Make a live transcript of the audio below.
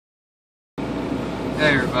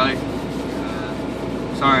Hey everybody,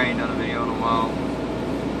 sorry I ain't done a video in a while.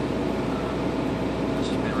 It's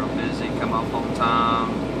just been real busy. Come up on time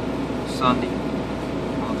Sunday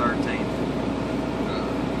on the 13th.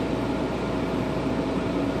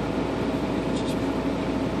 Just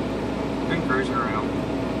been cruising around,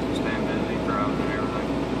 staying busy, driving and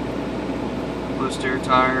everything. Blew a steer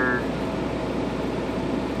tire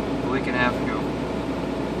a week and a half ago.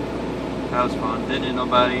 That was fun. Didn't hit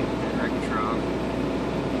nobody, didn't wreck a truck.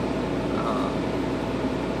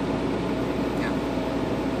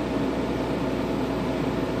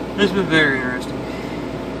 It's been very interesting.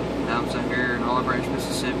 Now I'm sitting here in Olive Branch,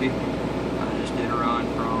 Mississippi. I just did a run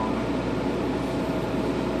from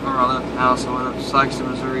where I left the house. I went up to Sikeston,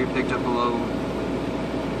 Missouri, picked up a load,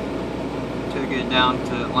 took it down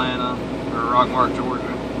to Atlanta, or Rockmart,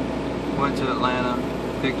 Georgia. Went to Atlanta,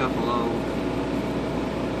 picked up a load,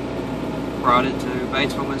 brought it to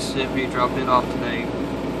Batesville, Mississippi, dropped it off today.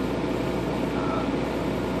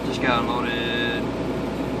 Just got unloaded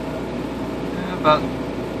about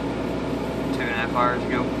 2.5 hours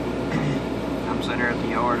ago. I'm sitting here at the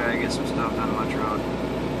yard. I get some stuff done to my truck.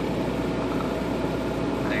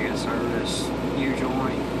 I get service, new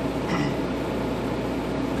joint,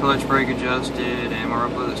 clutch brake adjusted, and my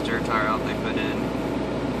uploaded steer tire out. They put a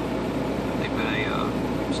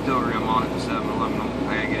steel rim on it instead of aluminum.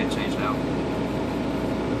 I gotta get it changed out.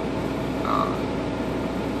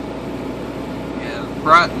 Yeah,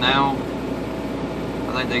 right now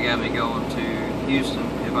I think they got me going to Houston.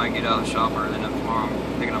 If I can get out of the shop early enough tomorrow,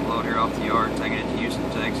 I'm picking up a load here off the yard, taking it to Houston,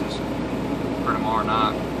 Texas for tomorrow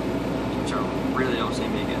night, which I really don't see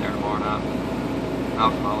me getting there tomorrow night,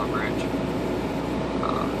 out from Olive Branch.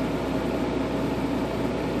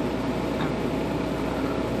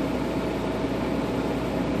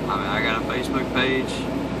 I mean, I got a Facebook page.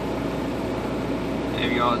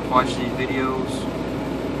 If y'all watch these videos,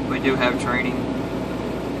 we do have training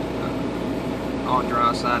on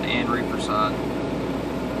dry side and reaper side.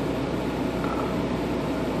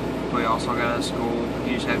 We also got a school.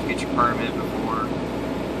 You just have to get your permit before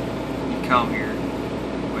you come here.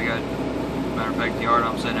 We got, matter of fact, the yard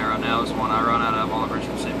I'm sitting at right now is the one I run out of Olive Branch,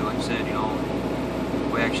 Mississippi. Like I said, you know,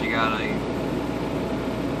 we actually got a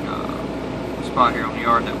spot here on the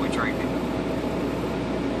yard that we train people.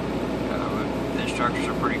 The instructors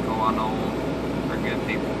are pretty cool. I know them. They're good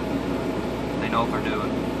people. They know what they're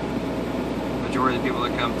doing. Majority of the people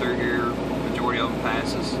that come through here, majority of them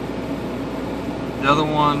passes. The other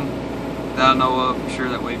one that I know of for sure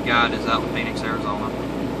that we've got is out in Phoenix, Arizona.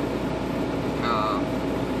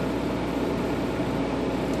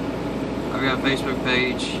 I've got a Facebook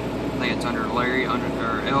page. I think it's under Larry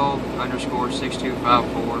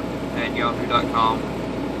L_6254@yahoo.com.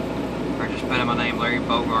 Or just put in my name, Larry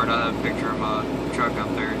Bogart. I have a picture of my truck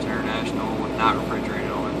up there. It's international with not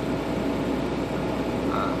refrigerated on it.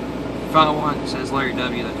 Final one, it says Larry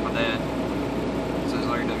W. That's my dad. It says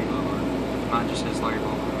Larry W. Bogart. Mine just says Larry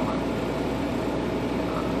Bogart.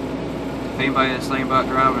 If anybody that's thinking about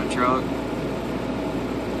driving a truck,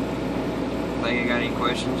 think you got any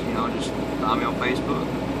questions, you know, just find me on Facebook,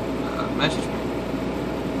 message me.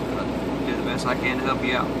 I'll do the best I can to help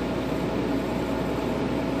you out.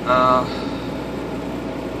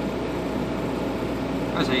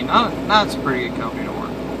 I say, Knight's a pretty good company to work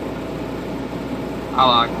for. I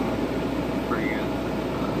like them. Pretty good.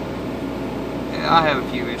 Yeah, I have a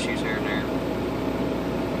few issues here and there.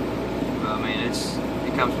 But I mean,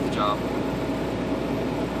 it comes with the job.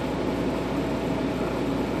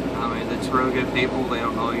 I mean, it's really good people. They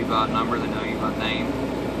don't know you by number, they know you by name.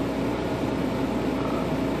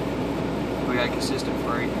 We got consistent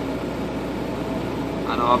freight.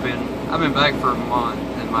 I know I've been back for a month,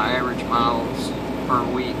 and my average miles per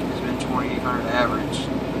week has been 2,800 average.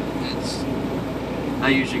 I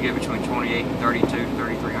usually get between 28 and 32,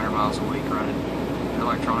 3,300 miles a week running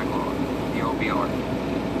electronic log, the OBR.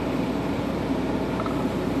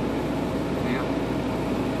 Yeah.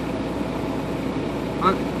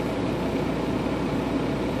 But,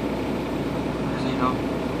 as you know,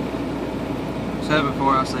 said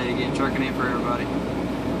before, I say it again, trucking ain't for everybody.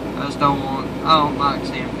 I don't like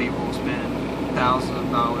seeing people spend thousands of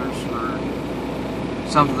dollars for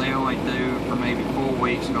something they only do for maybe 4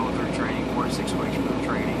 weeks, going through training, 4 to 6 weeks for the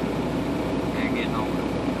training, and getting over it.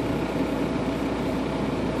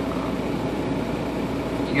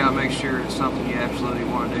 You gotta make sure it's something you absolutely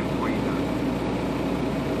want to do before you do it.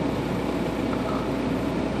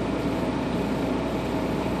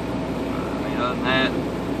 I mean, other than that,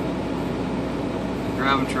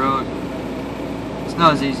 driving a truck, it's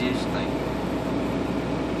not as easy as you think.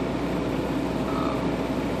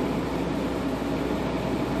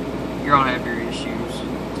 you're gonna have your issues.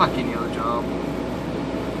 It's like any other job.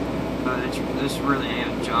 But this really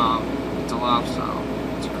ain't a job. It's a lifestyle.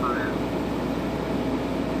 It's a career.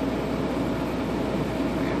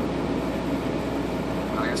 And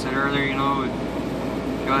like I said earlier, you know, if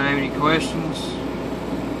you guys have any questions,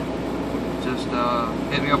 just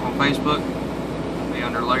hit me up on Facebook. I'll be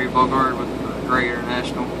under Larry Bogard with Gray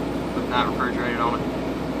International with Not Refrigerated on it.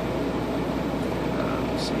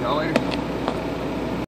 See y'all later.